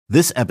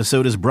This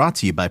episode is brought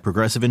to you by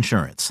Progressive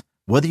Insurance.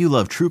 Whether you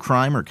love true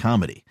crime or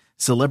comedy,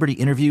 celebrity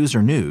interviews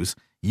or news,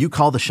 you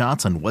call the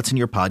shots on what's in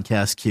your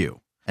podcast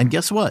queue. And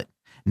guess what?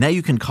 Now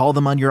you can call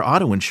them on your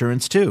auto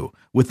insurance too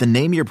with the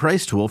Name Your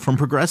Price tool from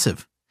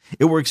Progressive.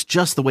 It works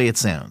just the way it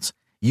sounds.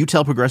 You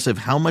tell Progressive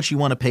how much you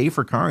want to pay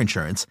for car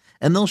insurance,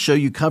 and they'll show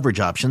you coverage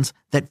options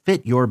that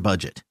fit your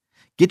budget.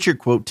 Get your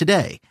quote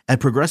today at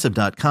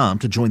Progressive.com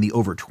to join the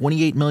over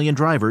 28 million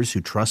drivers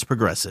who trust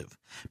Progressive.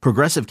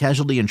 Progressive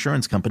Casualty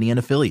Insurance Company and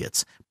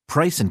Affiliates.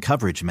 Price and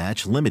coverage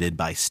match limited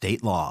by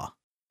state law.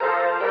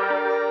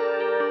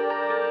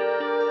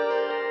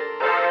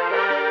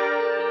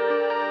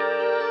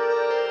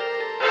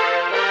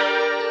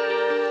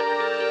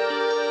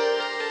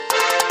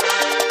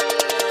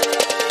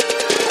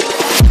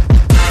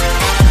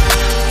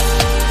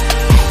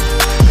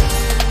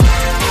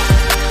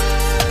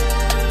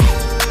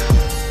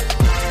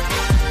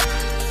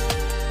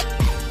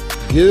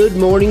 Good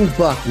morning,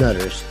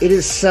 Bucknutters. It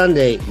is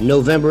Sunday,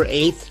 November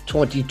 8th,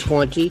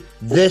 2020.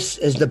 This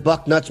is the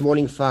Bucknuts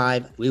Morning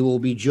Five. We will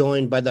be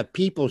joined by the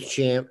People's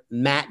Champ,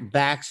 Matt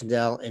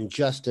Baxendell, in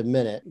just a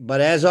minute.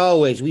 But as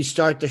always, we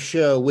start the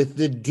show with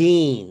the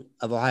Dean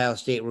of Ohio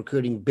State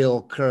Recruiting,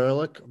 Bill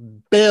Kurelic.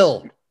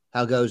 Bill,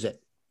 how goes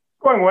it?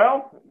 Going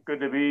well. Good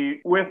to be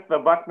with the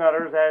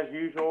Bucknutters as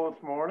usual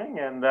this morning.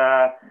 And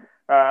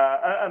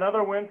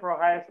another win for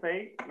Ohio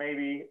State,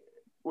 maybe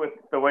with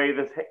the way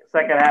this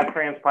second half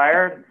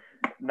transpired,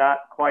 not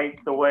quite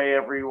the way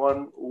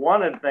everyone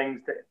wanted things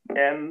to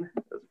end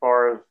as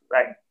far as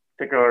that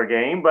particular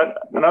game, but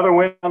another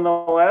win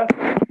nonetheless.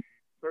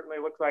 Certainly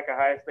looks like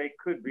Ohio State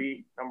could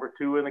be number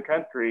 2 in the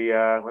country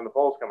when the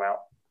polls come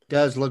out.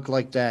 Does look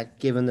like that,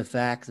 given the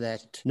fact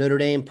that Notre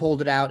Dame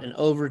pulled it out in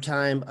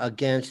overtime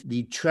against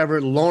the Trevor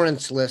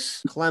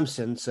Lawrence-less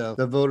Clemson, so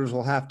the voters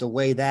will have to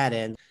weigh that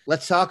in.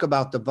 Let's talk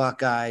about the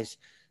Buckeyes.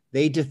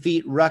 They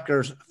defeat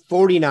Rutgers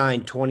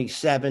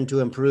 49-27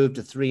 to improve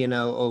to 3-0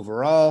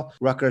 overall.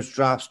 Rutgers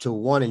drops to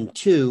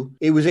 1-2.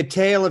 It was a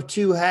tale of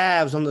two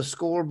halves on the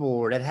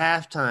scoreboard. At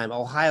halftime,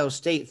 Ohio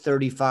State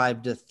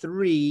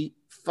 35-3.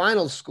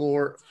 Final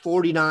score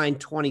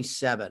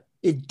 49-27.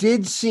 It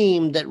did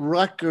seem that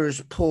Rutgers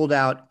pulled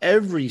out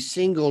every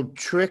single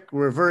trick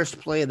reverse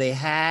play they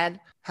had.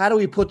 How do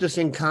we put this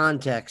in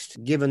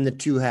context, given the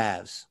two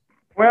halves?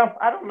 Well,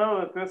 I don't know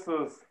that this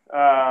is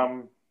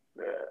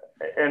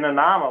an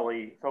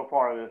anomaly so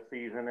far this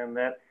season, in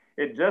that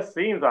it just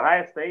seems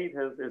Ohio State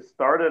has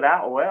started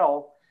out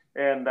well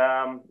and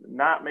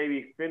not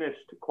maybe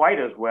finished quite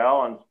as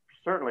well. And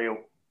certainly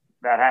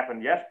that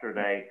happened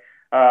yesterday,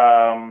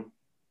 last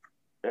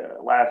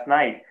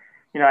night.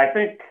 You know, I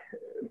think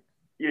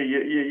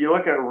you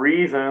look at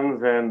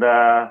reasons and,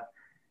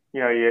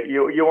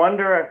 you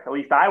wonder, at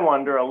least I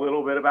wonder a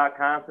little bit about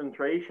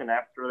concentration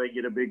after they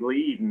get a big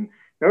lead. And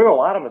there were a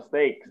lot of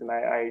mistakes, and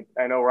I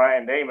know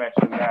Ryan Day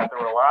mentioned that. There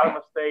were a lot of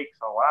mistakes,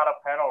 a lot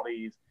of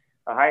penalties.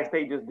 Ohio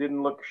State just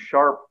didn't look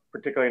sharp,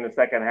 particularly in the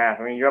second half.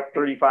 I mean, you're up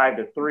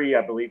 35-3,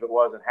 I believe it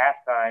was, at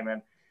halftime.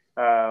 And,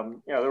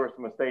 there were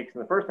some mistakes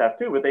in the first half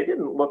too, but they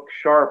didn't look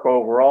sharp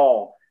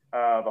overall,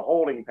 the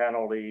holding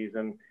penalties.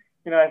 And,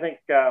 I think,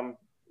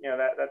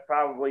 that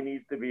probably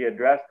needs to be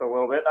addressed a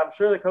little bit. I'm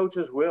sure the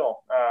coaches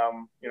will.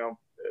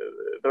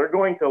 They're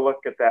going to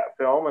look at that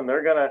film, and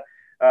they're going to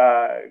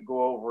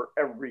go over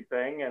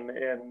everything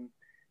and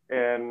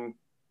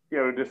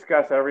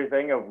discuss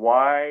everything of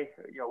why,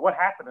 what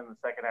happened in the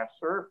second half.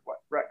 Sure,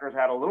 Rutgers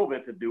had a little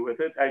bit to do with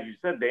it. As you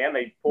said, Dan,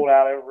 they pulled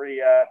out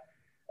every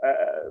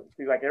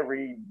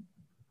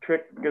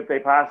trick that they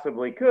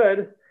possibly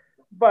could.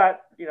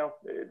 But,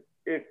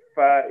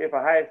 if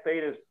Ohio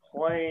State is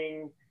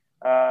playing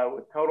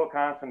with total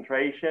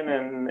concentration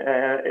and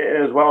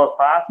as well as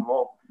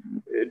possible,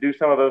 do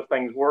some of those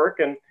things work.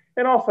 And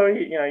also,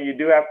 you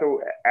do have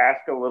to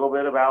ask a little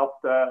bit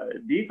about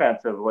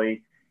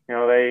defensively.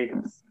 They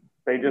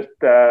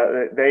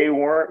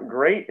weren't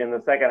great in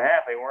the second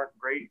half. They weren't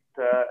great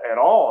at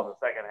all in the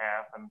second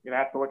half, and you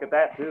have to look at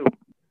that too.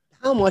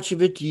 How much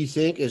of it do you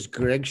think is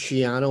Greg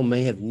Schiano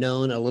may have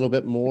known a little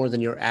bit more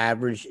than your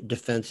average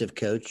defensive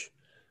coach?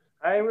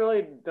 I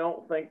really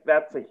don't think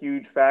that's a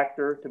huge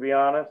factor, to be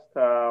honest.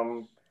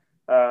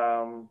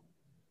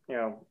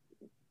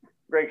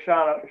 Greg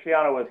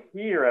Schiano was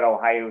here at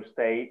Ohio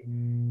State,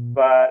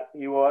 but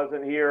he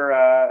wasn't here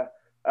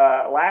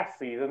last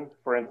season,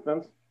 for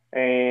instance.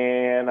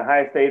 And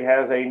Ohio State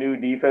has a new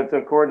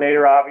defensive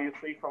coordinator,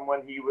 obviously, from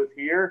when he was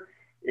here.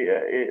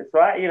 I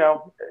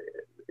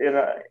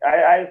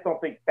just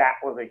don't think that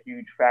was a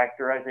huge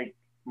factor. I think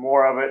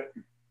more of it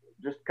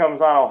just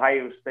comes on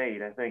Ohio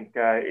State. I think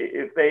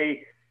if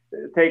they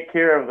take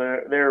care of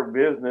their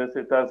business,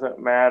 it doesn't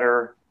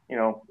matter,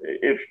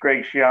 if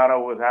Greg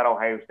Schiano was at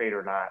Ohio State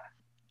or not.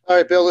 All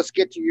right, Bill, let's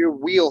get to your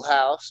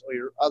wheelhouse or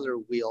your other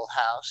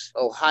wheelhouse,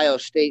 Ohio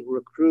State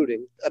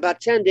recruiting. About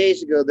 10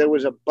 days ago, there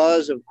was a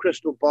buzz of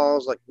crystal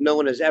balls like no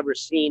one has ever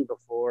seen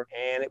before,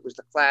 and it was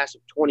the class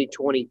of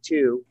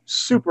 2022.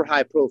 Super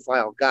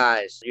high-profile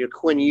guys. Your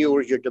Quinn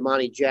Ewers, your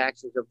Damani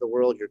Jacksons of the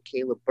world, your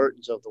Caleb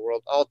Burtons of the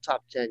world, all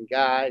top 10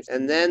 guys.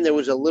 And then there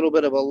was a little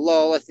bit of a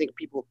lull. I think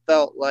people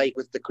felt like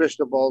with the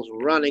crystal balls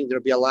running,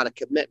 there'd be a lot of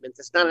commitments.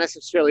 That's not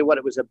necessarily what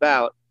it was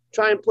about.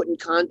 Try and put in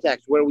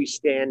context where we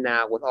stand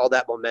now with all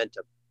that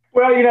momentum.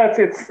 Well,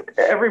 it's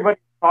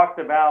everybody talked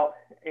about,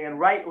 and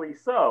rightly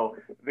so,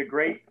 the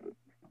great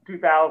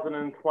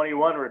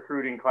 2021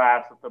 recruiting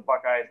class that the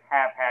Buckeyes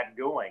have had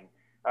going.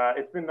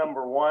 It's been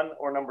number one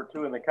or number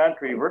two in the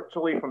country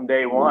virtually from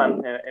day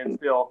one, and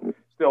still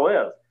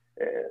is.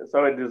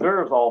 So it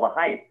deserves all the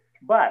hype.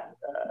 But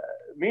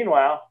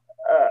meanwhile,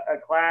 a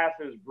class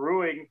is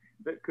brewing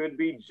that could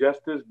be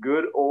just as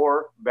good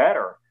or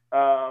better.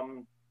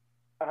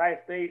 Ohio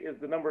State is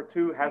has the number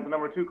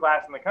two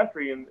class in the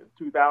country in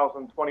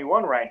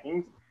 2021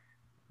 rankings,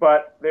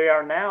 but they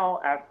are now,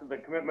 after the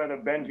commitment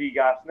of Benji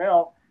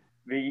Gosnell,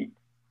 the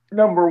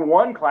number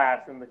one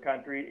class in the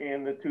country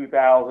in the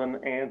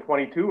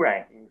 2022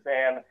 rankings.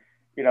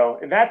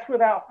 And that's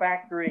without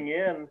factoring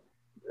in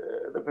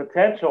the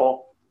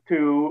potential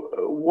to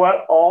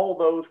what all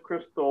those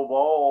crystal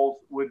balls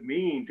would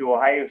mean to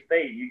Ohio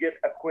State. You get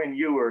a Quinn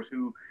Ewers,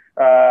 who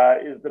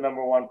is the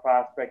number one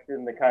prospect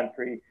in the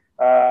country.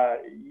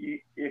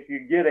 If you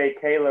get a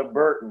Caleb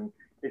Burton,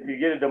 if you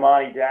get a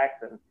Damani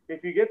Jackson,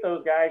 if you get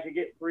those guys, you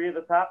get 3 of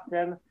the top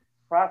 10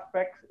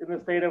 prospects in the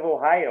state of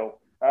Ohio.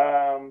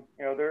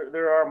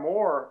 There are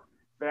more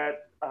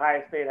that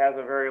Ohio State has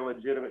a very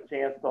legitimate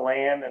chance to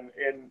land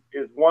and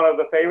is one of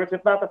the favorites,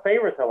 if not the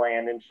favorite to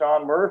land, in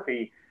Sean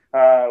Murphy,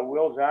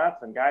 Will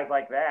Johnson, guys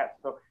like that.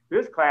 So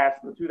this class,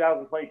 the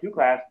 2022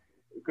 class,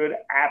 could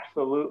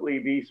absolutely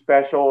be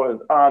special, is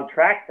on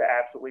track to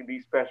absolutely be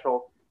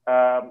special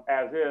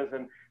as is.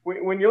 And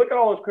when you look at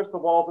all those crystal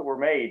balls that were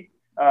made,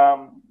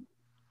 at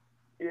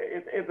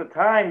the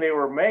time they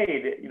were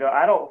made,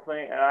 I don't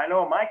think, and I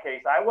know in my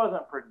case, I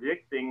wasn't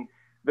predicting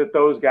that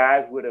those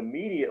guys would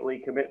immediately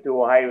commit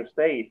to Ohio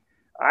State.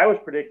 I was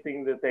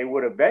predicting that they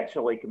would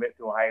eventually commit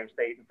to Ohio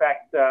State. In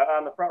fact,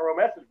 on the front row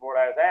message board,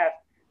 I was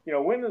asked,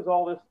 when is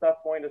all this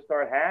stuff going to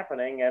start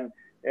happening? And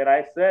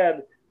I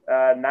said,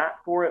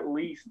 not for at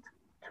least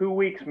 2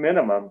 weeks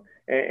minimum.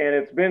 And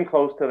it's been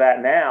close to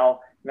that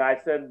now. And I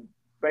said,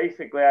 let's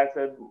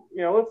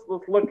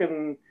look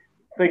and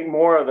think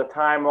more of the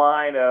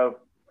timeline of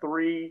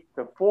 3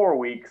 to 4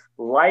 weeks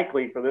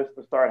likely for this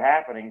to start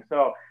happening.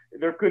 So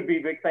there could be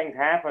big things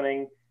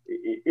happening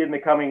in the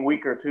coming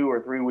week or 2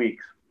 or 3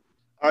 weeks.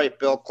 All right,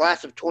 Bill,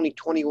 class of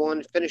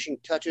 2021, finishing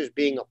touches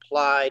being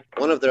applied.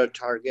 One of their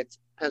targets,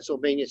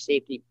 Pennsylvania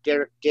safety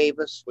Derek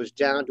Davis, was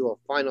down to a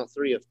final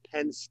 3 of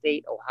Penn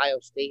State, Ohio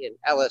State, and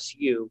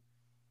LSU.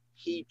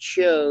 He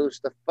chose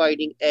the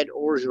Fighting Ed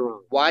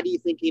Orgeron. Why do you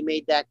think he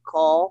made that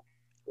call?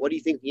 What do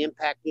you think the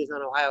impact is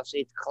on Ohio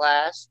State's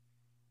class?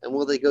 And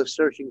will they go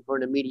searching for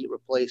an immediate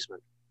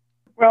replacement?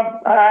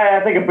 Well,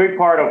 I think a big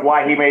part of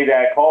why he made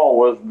that call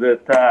was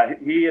that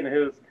he and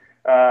his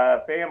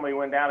family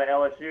went down to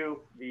LSU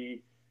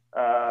the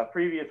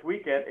previous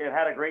weekend and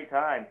had a great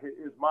time.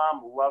 His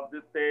mom loved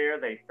it there.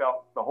 The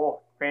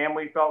whole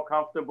family felt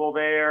comfortable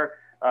there.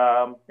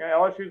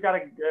 LSU's got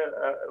a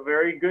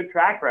very good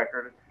track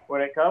record when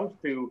it comes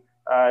to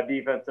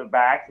defensive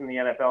backs in the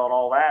NFL and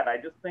all that. I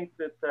just think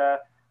that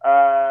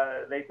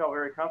they felt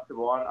very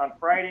comfortable. On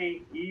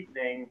Friday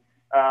evening,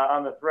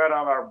 on the thread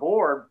on our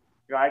board,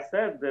 I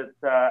said that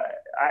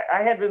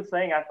I had been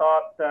saying I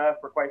thought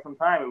for quite some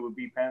time it would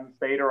be Penn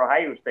State or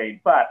Ohio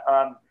State. But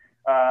on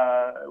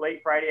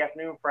late Friday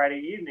afternoon, Friday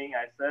evening,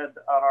 I said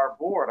on our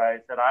board,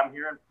 I'm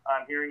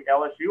hearing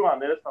LSU on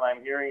this, and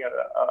I'm hearing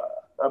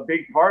a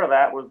big part of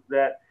that was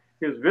that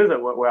his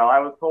visit went well. I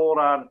was told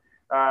on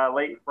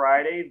late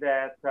Friday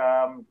that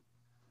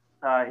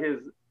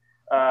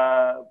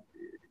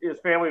his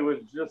family was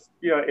just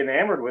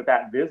enamored with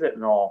that visit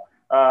and all.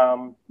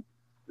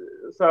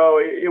 So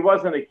it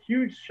wasn't a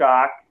huge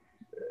shock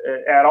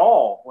at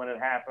all when it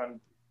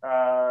happened.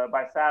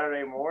 By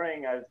Saturday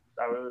morning, I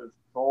was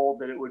told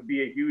that it would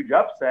be a huge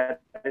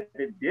upset if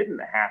it didn't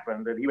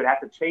happen, that he would have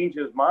to change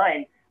his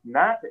mind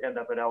not to end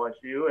up at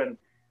LSU. And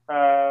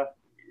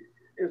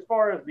as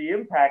far as the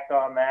impact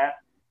on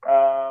that,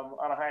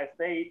 on Ohio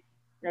State,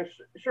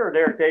 sure,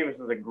 Derek Davis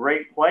is a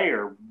great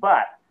player,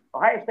 but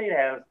Ohio State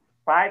has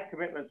 5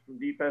 commitments from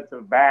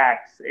defensive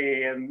backs,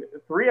 and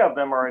 3 of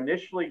them are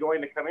initially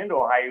going to come into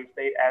Ohio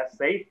State as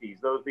safeties,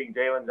 those being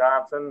Jalen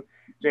Johnson,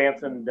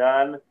 Jansen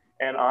Dunn,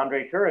 and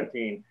Andre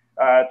Turrentine.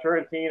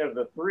 Turrentine of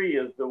the 3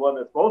 is the one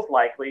that's most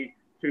likely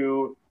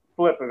to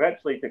flip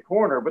eventually to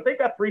corner, but they've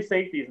got 3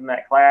 safeties in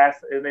that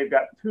class, and they've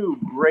got 2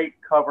 great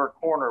cover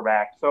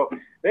cornerbacks. So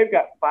they've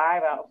got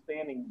 5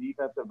 outstanding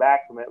defensive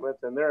back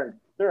commitments, and they're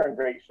in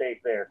great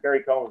shape there.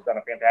 Kerry Combs has done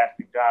a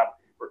fantastic job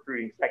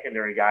recruiting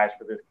secondary guys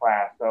for this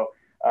class. So,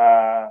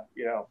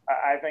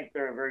 I think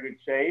they're in very good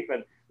shape.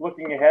 And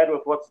looking ahead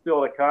with what's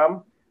still to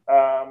come,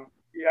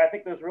 I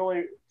think there's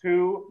really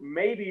two,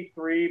 maybe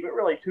three, but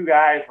really two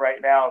guys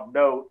right now of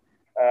note.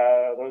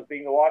 Those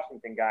being the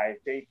Washington guys,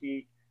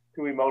 JT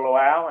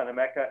Tuimoloau and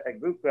Emeka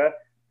Egbuka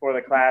for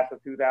the class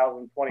of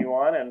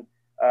 2021. And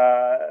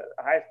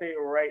Ohio State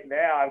right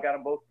now, I've got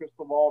them both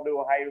crystal ball to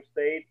Ohio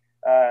State,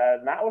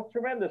 not with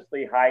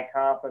tremendously high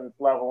confidence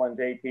level in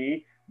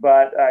JT,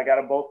 but I got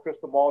them both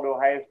crystal ball to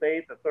Ohio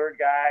State. The third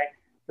guy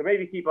to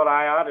maybe keep an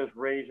eye on is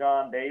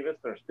Rajon Davis.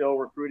 They're still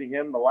recruiting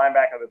him, the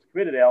linebacker that's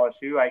committed to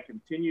LSU. I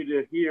continue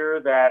to hear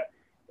that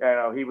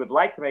he would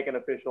like to make an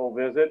official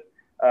visit,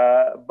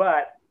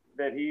 but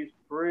that he's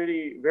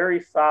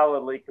very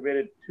solidly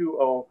committed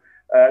to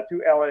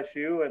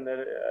LSU, and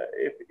that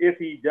if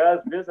he does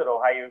visit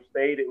Ohio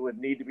State, it would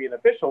need to be an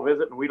official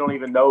visit, and we don't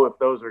even know if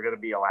those are going to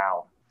be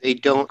allowed. They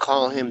don't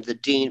call him the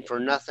dean for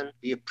nothing.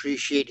 We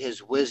appreciate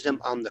his wisdom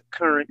on the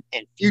current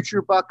and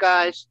future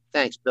Buckeyes.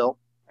 Thanks, Bill.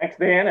 Thanks,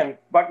 Dan, and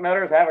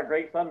Bucknutters, have a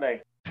great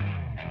Sunday.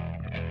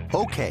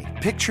 Okay,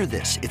 picture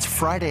this. It's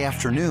Friday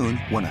afternoon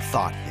when a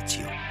thought hits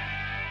you.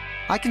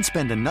 I can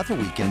spend another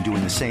weekend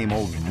doing the same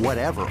old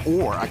whatever,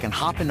 or I can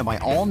hop into my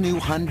all-new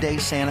Hyundai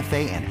Santa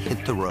Fe and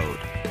hit the road.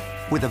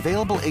 With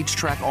available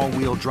H-Track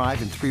all-wheel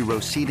drive and 3-row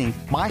seating,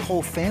 my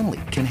whole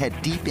family can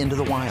head deep into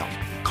the wild.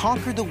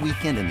 Conquer the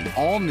weekend in the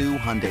all-new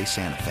Hyundai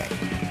Santa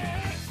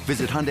Fe.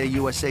 Visit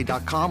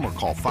HyundaiUSA.com or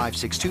call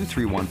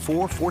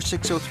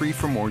 562-314-4603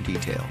 for more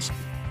details.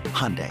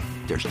 Hyundai,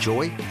 there's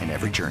joy in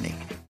every journey.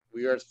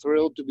 We are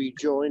thrilled to be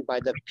joined by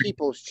the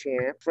People's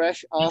Champ,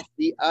 fresh off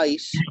the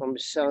ice from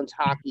his son's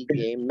hockey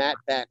game, Matt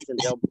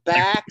Baxendell.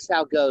 Bax,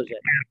 how goes it?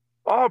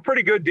 Oh,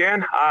 pretty good,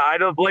 Dan. I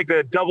don't like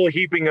the double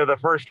heaping of the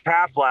first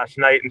half last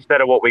night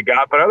instead of what we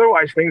got, but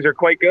otherwise things are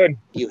quite good.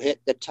 You hit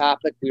the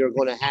topic we were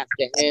going to have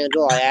to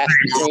handle. I asked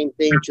the same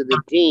thing to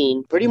the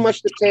dean. Pretty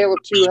much the tale of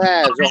two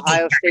halves.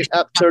 Ohio State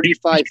up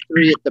 35-3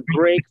 at the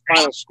break,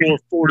 final score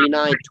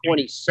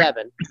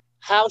 49-27.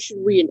 How should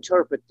we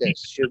interpret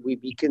this? Should we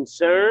be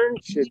concerned?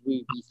 Should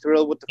we be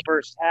thrilled with the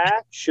first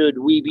half? Should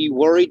we be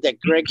worried that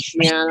Greg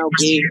Schiano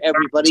gave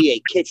everybody a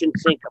kitchen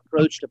sink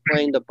approach to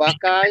playing the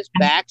Buckeyes?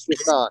 Bax, your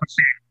thoughts?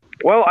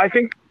 Well, I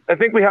think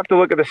we have to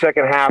look at the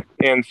second half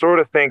and sort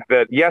of think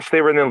that, yes, they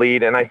were in the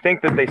lead, and I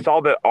think that they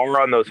saw the R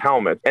on those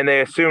helmets, and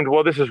they assumed,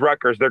 well, this is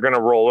Rutgers, they're going to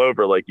roll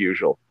over like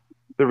usual.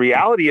 The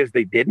reality is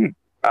they didn't.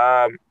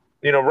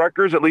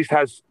 Rutgers at least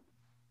has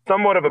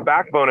somewhat of a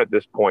backbone at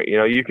this point.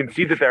 You can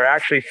see that they're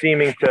actually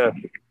seeming to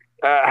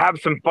have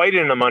some fight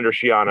in them under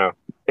Schiano.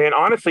 And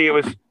honestly, it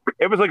was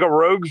like a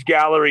rogues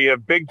gallery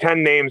of Big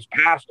Ten names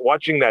past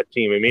watching that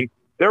team. I mean,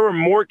 there were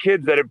more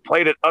kids that had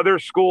played at other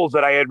schools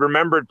that I had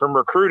remembered from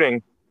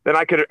recruiting than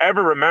I could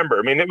ever remember.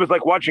 I mean, it was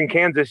like watching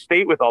Kansas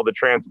State with all the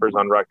transfers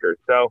on Rutgers.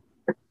 So,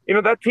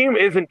 that team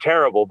isn't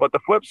terrible. But the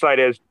flip side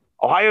is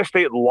Ohio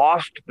State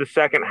lost the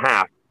second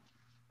half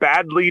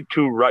badly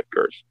to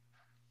Rutgers.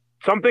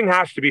 Something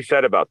has to be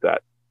said about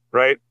that,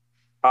 right?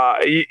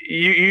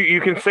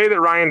 You can say that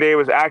Ryan Day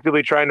was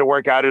actively trying to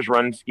work out his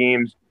run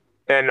schemes,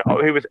 and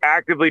he was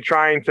actively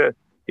trying to,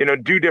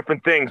 do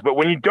different things. But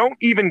when you don't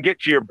even get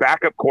to your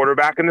backup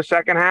quarterback in the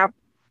second half,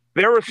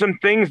 there were some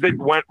things that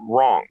went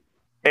wrong.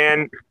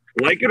 And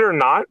like it or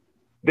not,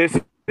 this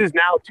is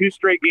now 2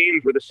 straight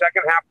games where the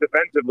second half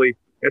defensively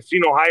has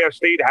seen Ohio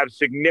State have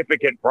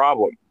significant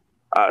problems.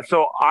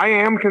 So I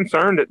am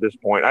concerned at this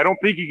point. I don't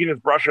think you can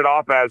just brush it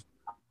off as,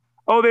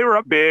 oh, they were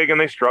up big and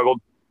they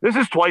struggled. This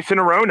is twice in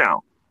a row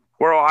now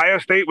where Ohio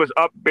State was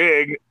up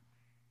big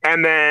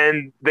and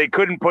then they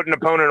couldn't put an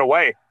opponent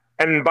away.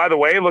 And by the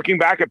way, looking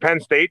back at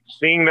Penn State,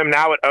 seeing them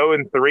now at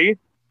 0-3,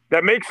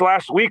 that makes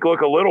last week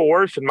look a little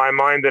worse in my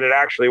mind than it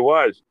actually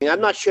was.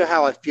 I'm not sure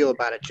how I feel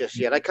about it just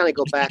yet. I kind of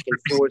go back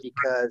and forth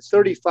because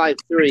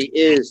 35-3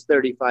 is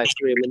 35-3. I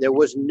mean, there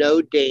was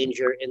no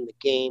danger in the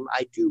game.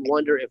 I do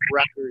wonder if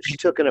Rutgers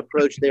took an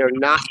approach they are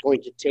not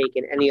going to take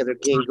in any other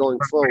game going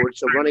forward.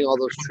 So running all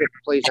those trick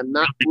plays, I'm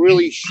not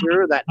really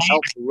sure that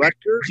helped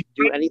Rutgers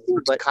do anything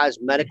but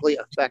cosmetically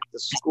affect the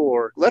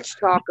score. Let's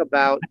talk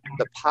about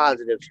the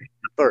positives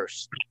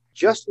first.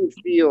 Justin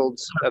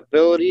Fields'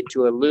 ability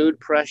to elude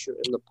pressure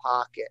in the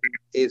pocket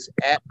is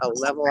at a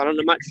level I'm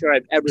not sure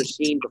I've ever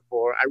seen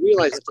before. I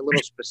realize it's a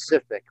little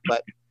specific,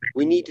 but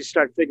we need to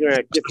start figuring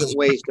out different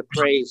ways to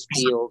praise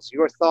Fields.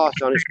 Your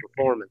thoughts on his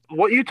performance?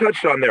 What you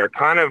touched on there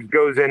kind of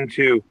goes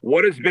into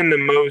what has been the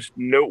most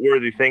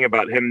noteworthy thing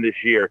about him this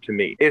year to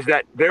me, is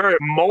that there are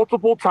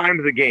multiple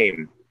times a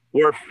game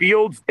where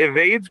Fields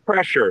evades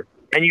pressure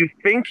and you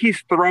think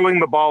he's throwing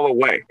the ball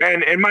away.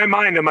 And in my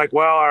mind, I'm like,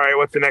 well, all right,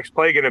 what's the next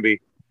play going to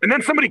be? And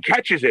then somebody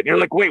catches it, and you're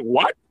like, wait,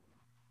 what?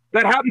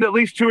 That happened at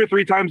least 2 or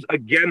 3 times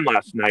again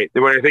last night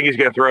when I think he's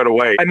going to throw it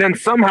away. And then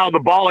somehow the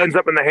ball ends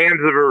up in the hands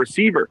of a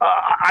receiver.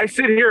 I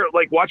sit here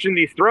like watching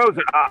these throws,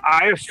 and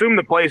I assume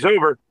the play's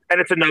over,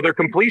 and it's another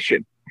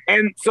completion.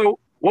 And so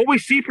what we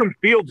see from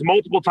Fields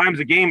multiple times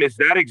a game is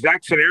that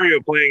exact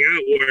scenario playing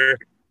out where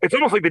it's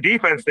almost like the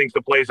defense thinks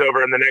the play's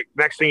over, and the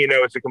next thing you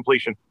know, it's a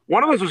completion.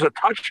 One of those was a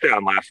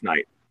touchdown last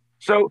night.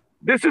 So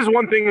this is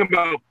one thing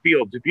about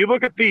Fields. If you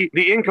look at the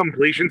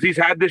incompletions he's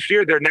had this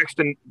year, they're next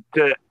to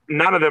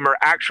none of them are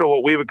actual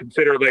what we would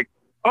consider like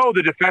oh,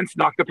 the defense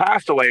knocked the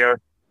pass away, or,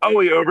 oh,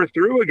 he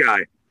overthrew a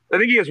guy. I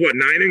think he has, 9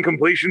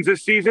 incompletions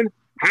this season?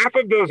 Half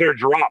of those are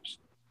drops.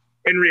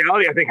 In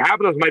reality, I think half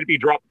of those might be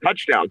dropped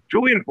touchdowns.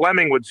 Julian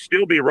Fleming would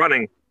still be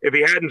running if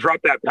he hadn't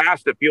dropped that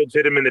pass that Fields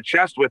hit him in the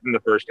chest with in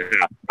the first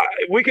half.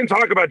 We can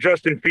talk about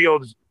Justin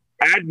Fields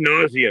ad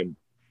nauseum,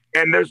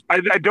 and I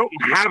don't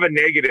have a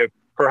negative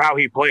for how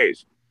he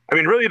plays. I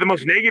mean, really, the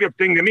most negative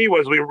thing to me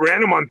was we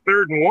ran him on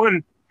 3rd and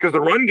 1 because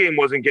the run game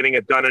wasn't getting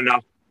it done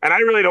enough, and I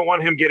really don't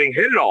want him getting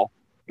hit at all.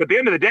 But at the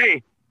end of the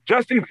day,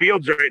 Justin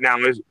Fields right now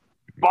is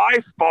by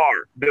far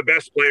the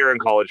best player in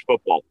college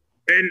football.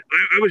 And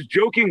I was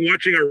joking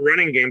watching our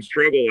running game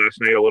struggle last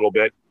night a little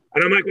bit.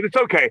 And I'm like, it's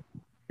okay.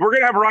 We're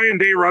going to have Ryan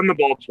Day run the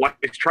ball twice,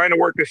 trying to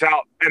work this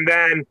out. And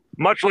then,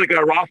 much like a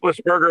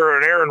Roethlisberger or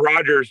an Aaron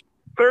Rodgers,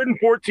 3rd and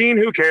 14,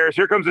 who cares?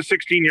 Here comes a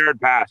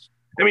 16-yard pass.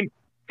 I mean,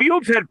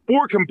 Fields had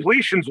 4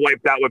 completions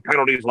wiped out with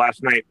penalties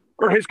last night,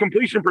 or his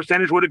completion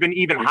percentage would have been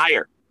even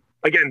higher.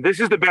 Again, this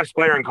is the best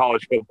player in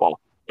college football.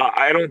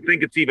 I don't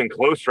think it's even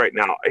close right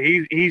now.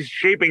 He's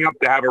shaping up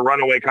to have a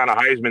runaway kind of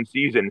Heisman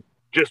season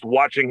just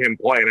watching him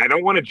play. And I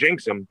don't want to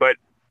jinx him, but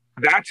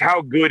that's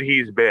how good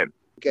he's been.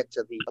 Get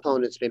to the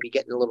opponents maybe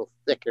getting a little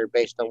thicker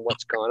based on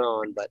what's gone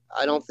on, but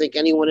I don't think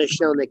anyone has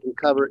shown they can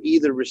cover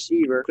either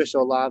receiver, Chris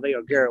Olave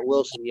or Garrett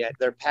Wilson, yet.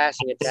 Their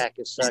passing attack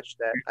is such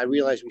that I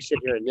realize we sit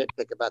here and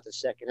nitpick about the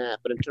second half,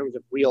 but in terms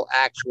of real,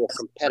 actual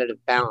competitive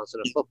balance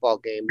in a football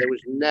game, there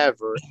was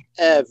never,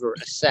 ever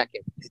a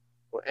second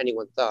where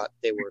anyone thought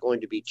they were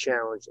going to be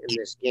challenged in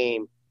this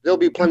game. There'll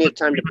be plenty of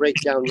time to break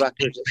down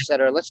Rutgers, et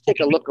cetera. Let's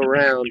take a look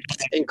around.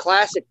 In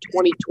classic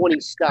 2020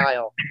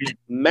 style,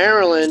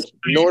 Maryland,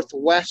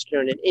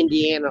 Northwestern, and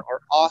Indiana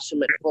are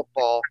awesome at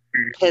football.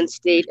 Penn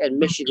State and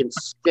Michigan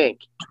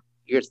stink.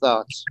 Your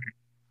thoughts?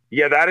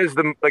 Yeah, that is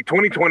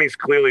 2020 is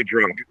clearly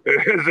drunk.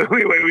 It's the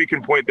only way we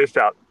can point this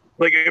out.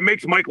 It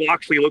makes Mike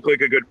Locksley look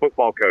like a good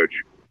football coach.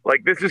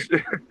 This is,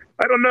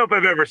 I don't know if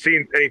I've ever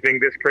seen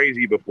anything this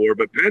crazy before,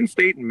 but Penn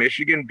State and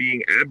Michigan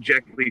being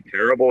abjectly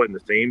terrible in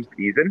the same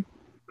season.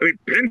 I mean,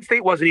 Penn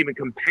State wasn't even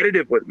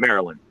competitive with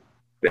Maryland.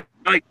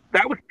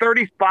 That was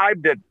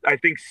 35 to, I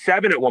think,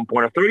 7 at one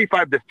point, or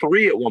 35 to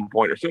 3 at one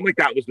point, or something like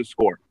that was the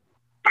score.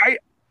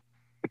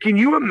 Can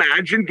you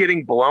imagine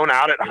getting blown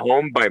out at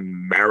home by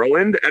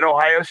Maryland at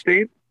Ohio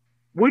State?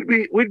 We'd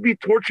be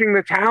torching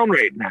the town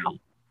right now.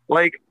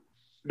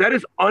 That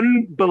is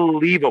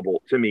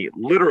unbelievable to me,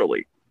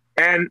 literally.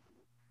 And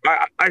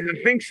I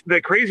think the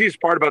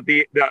craziest part about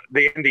the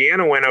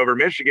Indiana win over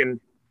Michigan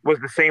was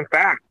the same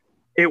fact.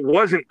 It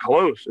wasn't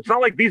close. It's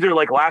not like these are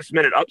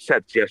last-minute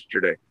upsets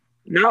yesterday.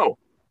 No.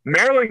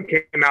 Maryland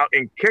came out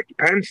and kicked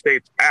Penn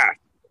State's ass.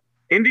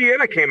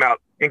 Indiana came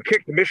out and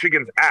kicked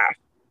Michigan's ass.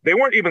 They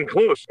weren't even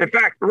close. In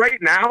fact, right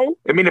now,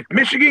 I mean, if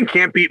Michigan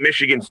can't beat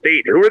Michigan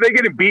State, who are they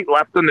going to beat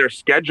left on their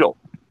schedule?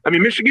 I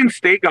mean, Michigan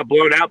State got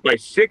blown out by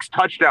 6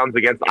 touchdowns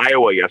against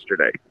Iowa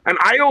yesterday. And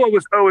Iowa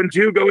was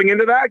 0-2 going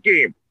into that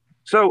game.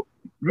 So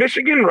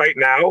Michigan right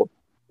now,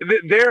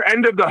 their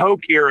end of the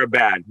Hoke era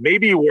bad,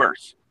 maybe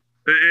worse.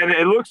 And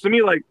it looks to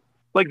me like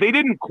they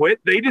didn't quit.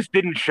 They just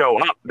didn't show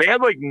up. They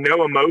had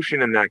no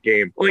emotion in that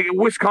game.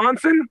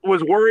 Wisconsin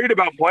was worried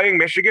about playing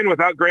Michigan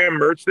without Graham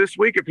Mertz this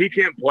week. If he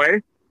can't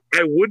play,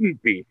 I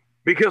wouldn't be,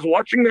 because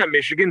watching that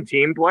Michigan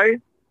team play,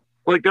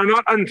 they're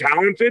not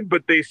untalented,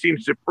 but they seem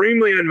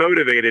supremely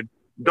unmotivated.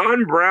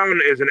 Don Brown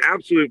is an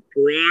absolute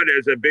fraud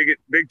as a big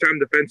time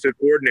defensive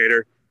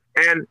coordinator.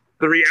 And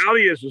the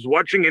reality is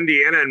watching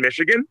Indiana and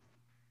Michigan,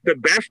 the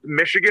best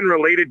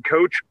Michigan-related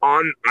coach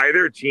on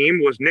either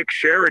team was Nick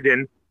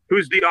Sheridan,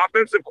 who's the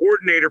offensive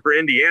coordinator for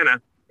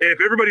Indiana. And if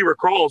everybody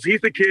recalls,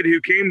 he's the kid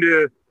who came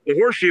to the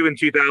Horseshoe in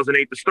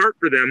 2008 to start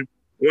for them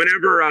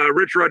whenever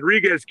Rich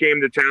Rodriguez came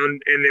to town,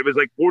 and it was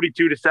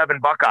 42-7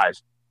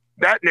 Buckeyes.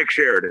 That Nick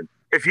Sheridan.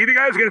 Is he the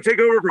guy who's going to take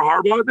over for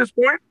Harbaugh at this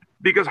point?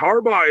 Because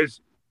Harbaugh is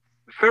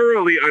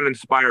thoroughly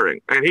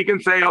uninspiring. And he can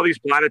say all these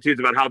platitudes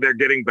about how they're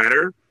getting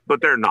better,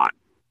 but they're not.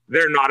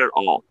 They're not at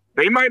all.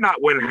 They might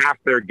not win half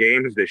their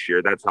games this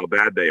year. That's how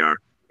bad they are.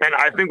 And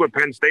I think with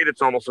Penn State,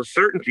 it's almost a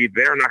certainty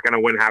they're not going to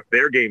win half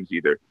their games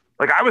either.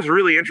 I was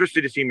really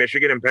interested to see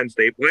Michigan and Penn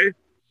State play,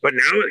 but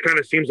now it kind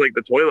of seems like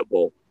the toilet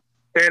bowl.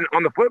 And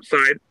on the flip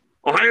side,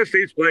 Ohio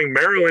State's playing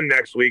Maryland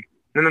next week,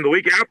 and then the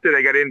week after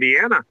they got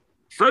Indiana.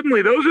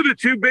 Suddenly, those are the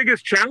 2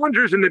 biggest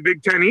challengers in the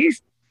Big Ten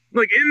East.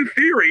 In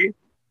theory,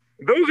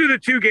 those are the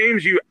 2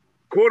 games you,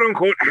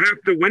 quote-unquote,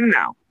 have to win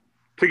now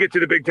to get to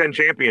the Big Ten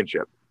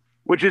championship,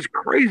 which is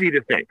crazy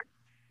to think.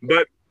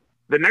 But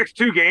the next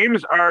 2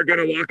 games are going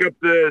to lock up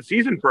the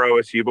season for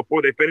OSU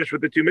before they finish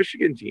with the 2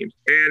 Michigan teams.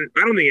 And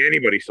I don't think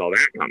anybody saw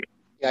that coming.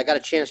 Yeah, I got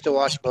a chance to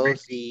watch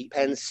both the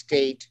Penn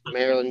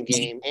State-Maryland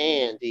game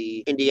and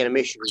the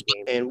Indiana-Michigan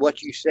game. And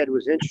what you said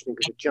was interesting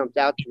because it jumped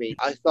out to me.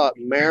 I thought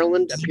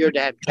Maryland appeared to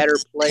have better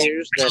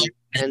players than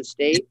Penn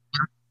State,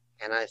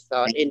 and I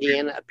thought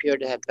Indiana appeared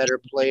to have better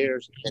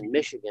players than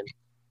Michigan.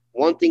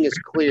 One thing is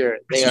clear,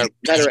 they are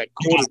better at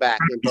quarterback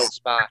in both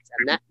spots,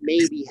 and that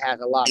maybe has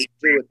a lot to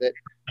do with it.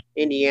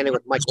 Indiana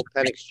with Michael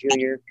Penix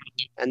Jr.,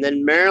 and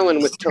then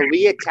Maryland with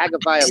Talia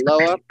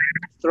Tagovailoa,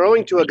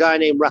 throwing to a guy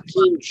named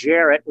Raheem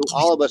Jarrett, who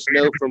all of us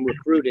know from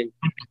recruiting.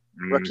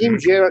 Raheem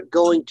Jarrett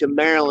going to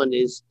Maryland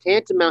is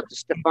tantamount to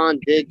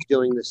Stephon Diggs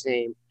doing the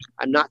same.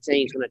 I'm not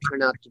saying he's going to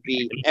turn out to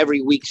be an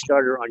every week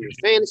starter on your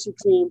fantasy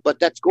team, but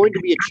that's going to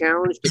be a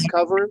challenge to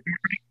cover him.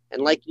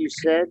 And like you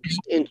said,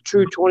 in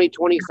true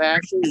 2020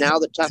 fashion, now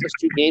the toughest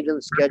two games on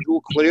the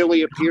schedule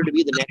clearly appear to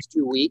be the next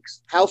 2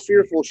 weeks. How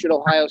fearful should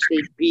Ohio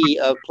State be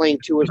of playing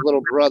Tua's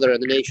little brother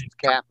in the nation's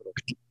capital?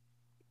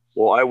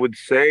 Well, I would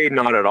say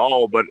not at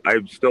all, but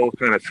I'm still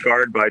kind of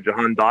scarred by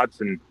Jahan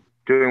Dotson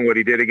doing what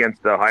he did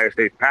against the Ohio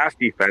State pass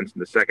defense in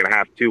the second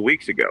half 2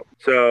 weeks ago.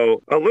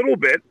 So a little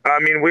bit. I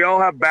mean, we all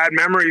have bad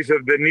memories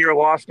of the near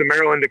loss to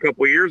Maryland a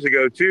couple of years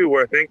ago, too,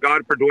 where thank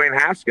God for Dwayne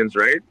Haskins,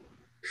 right?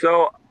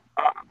 So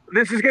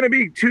this is going to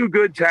be two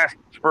good tests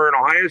for an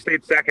Ohio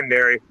State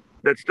secondary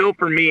that still,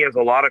 for me, has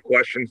a lot of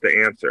questions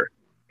to answer.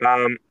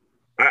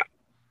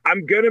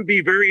 I'm going to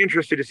be very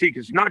interested to see,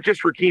 because it's not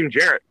just Raheem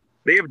Jarrett.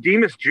 They have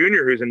Demas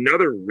Jr., who's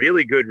another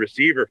really good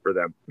receiver for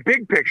them.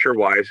 Big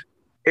picture-wise,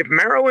 if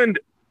Maryland,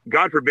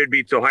 God forbid,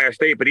 beats Ohio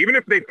State, but even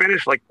if they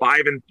finish like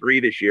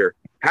 5-3 this year,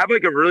 have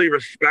like a really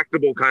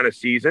respectable kind of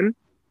season,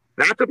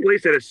 that's a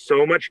place that has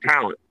so much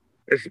talent.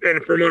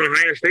 And from an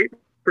Ohio State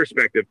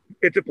perspective,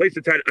 it's a place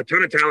that's had a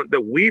ton of talent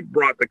that we've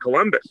brought to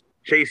Columbus.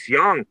 Chase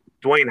Young,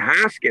 Dwayne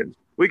Haskins.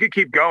 We could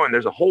keep going.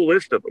 There's a whole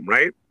list of them,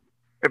 right?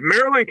 If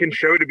Maryland can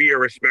show to be a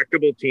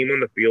respectable team on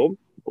the field,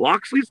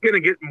 Loxley's going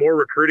to get more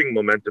recruiting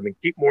momentum and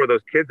keep more of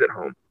those kids at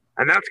home.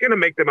 And that's going to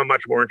make them a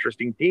much more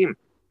interesting team.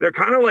 They're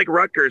kind of like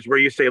Rutgers, where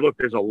you say, look,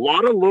 there's a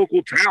lot of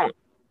local talent.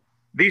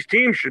 These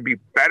teams should be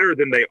better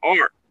than they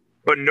are,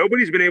 but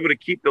nobody's been able to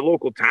keep the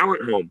local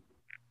talent home.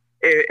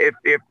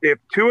 If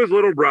Tua's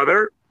little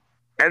brother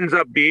ends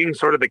up being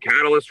sort of the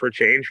catalyst for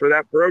change for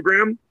that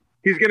program,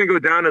 he's going to go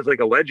down as like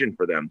a legend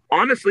for them.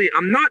 Honestly,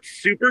 I'm not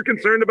super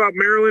concerned about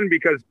Maryland,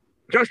 because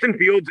Justin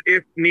Fields,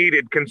 if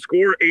needed, can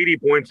score 80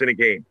 points in a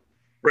game,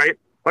 right?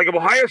 Like if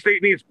Ohio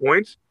State needs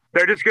points,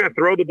 they're just going to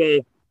throw the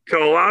ball to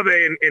Olave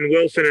and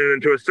Wilson,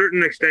 and to a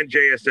certain extent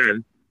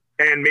JSN,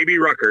 and maybe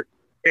Ruckert,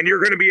 and you're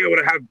going to be able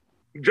to have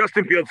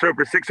Justin Fields throw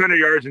for 600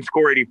 yards and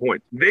score 80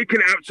 points. They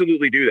can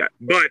absolutely do that.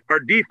 But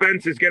our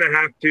defense is going to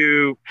have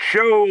to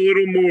show a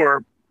little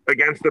more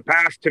against the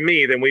pass, to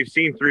me, than we've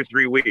seen through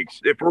 3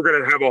 weeks, if we're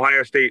going to have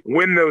Ohio State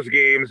win those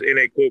games in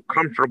a, quote,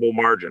 comfortable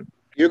margin.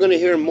 You're going to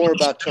hear more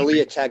about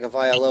Talia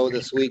Tagovailoa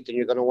this week than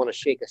you're going to want to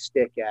shake a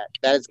stick at.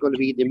 That is going to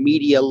be the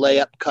media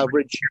layup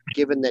coverage,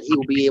 given that he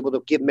will be able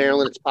to give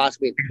Maryland its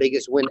possibly its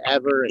biggest win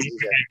ever, and he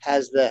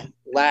has the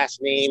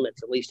last name.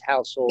 It's at least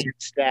household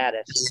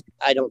status.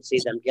 I don't see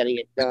them getting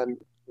it done.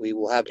 We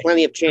will have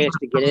plenty of chance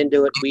to get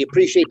into it. We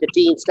appreciate the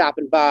Dean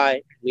stopping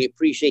by. We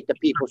appreciate the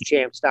People's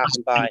Champ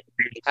stopping by.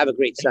 Have a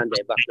great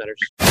Sunday,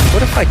 Bucknutters.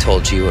 What if I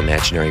told you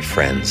imaginary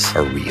friends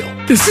are real?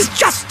 This is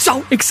just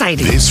so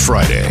exciting. This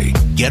Friday,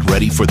 get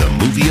ready for the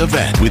movie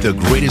event with the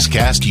greatest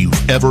cast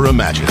you've ever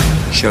imagined.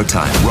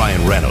 Showtime.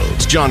 Ryan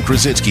Reynolds, John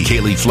Krasinski,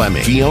 Kaylee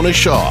Fleming, Fiona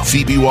Shaw,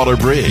 Phoebe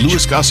Waller-Bridge,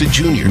 Louis Gossett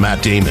Jr.,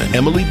 Matt Damon,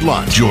 Emily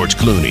Blunt, George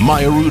Clooney,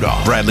 Maya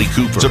Rudolph, Bradley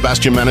Cooper,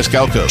 Sebastian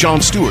Maniscalco, Jon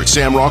Stewart,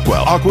 Sam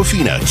Rockwell,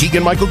 Awkwafina,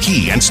 Keegan-Michael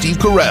Key, and Steve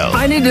Carell.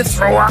 I need to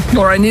throw up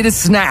or I need a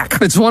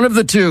snack. It's one of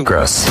the two.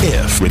 Gross.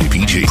 If. Rated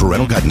PG.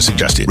 Parental guidance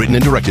suggested. Written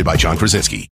and directed by John Krasinski.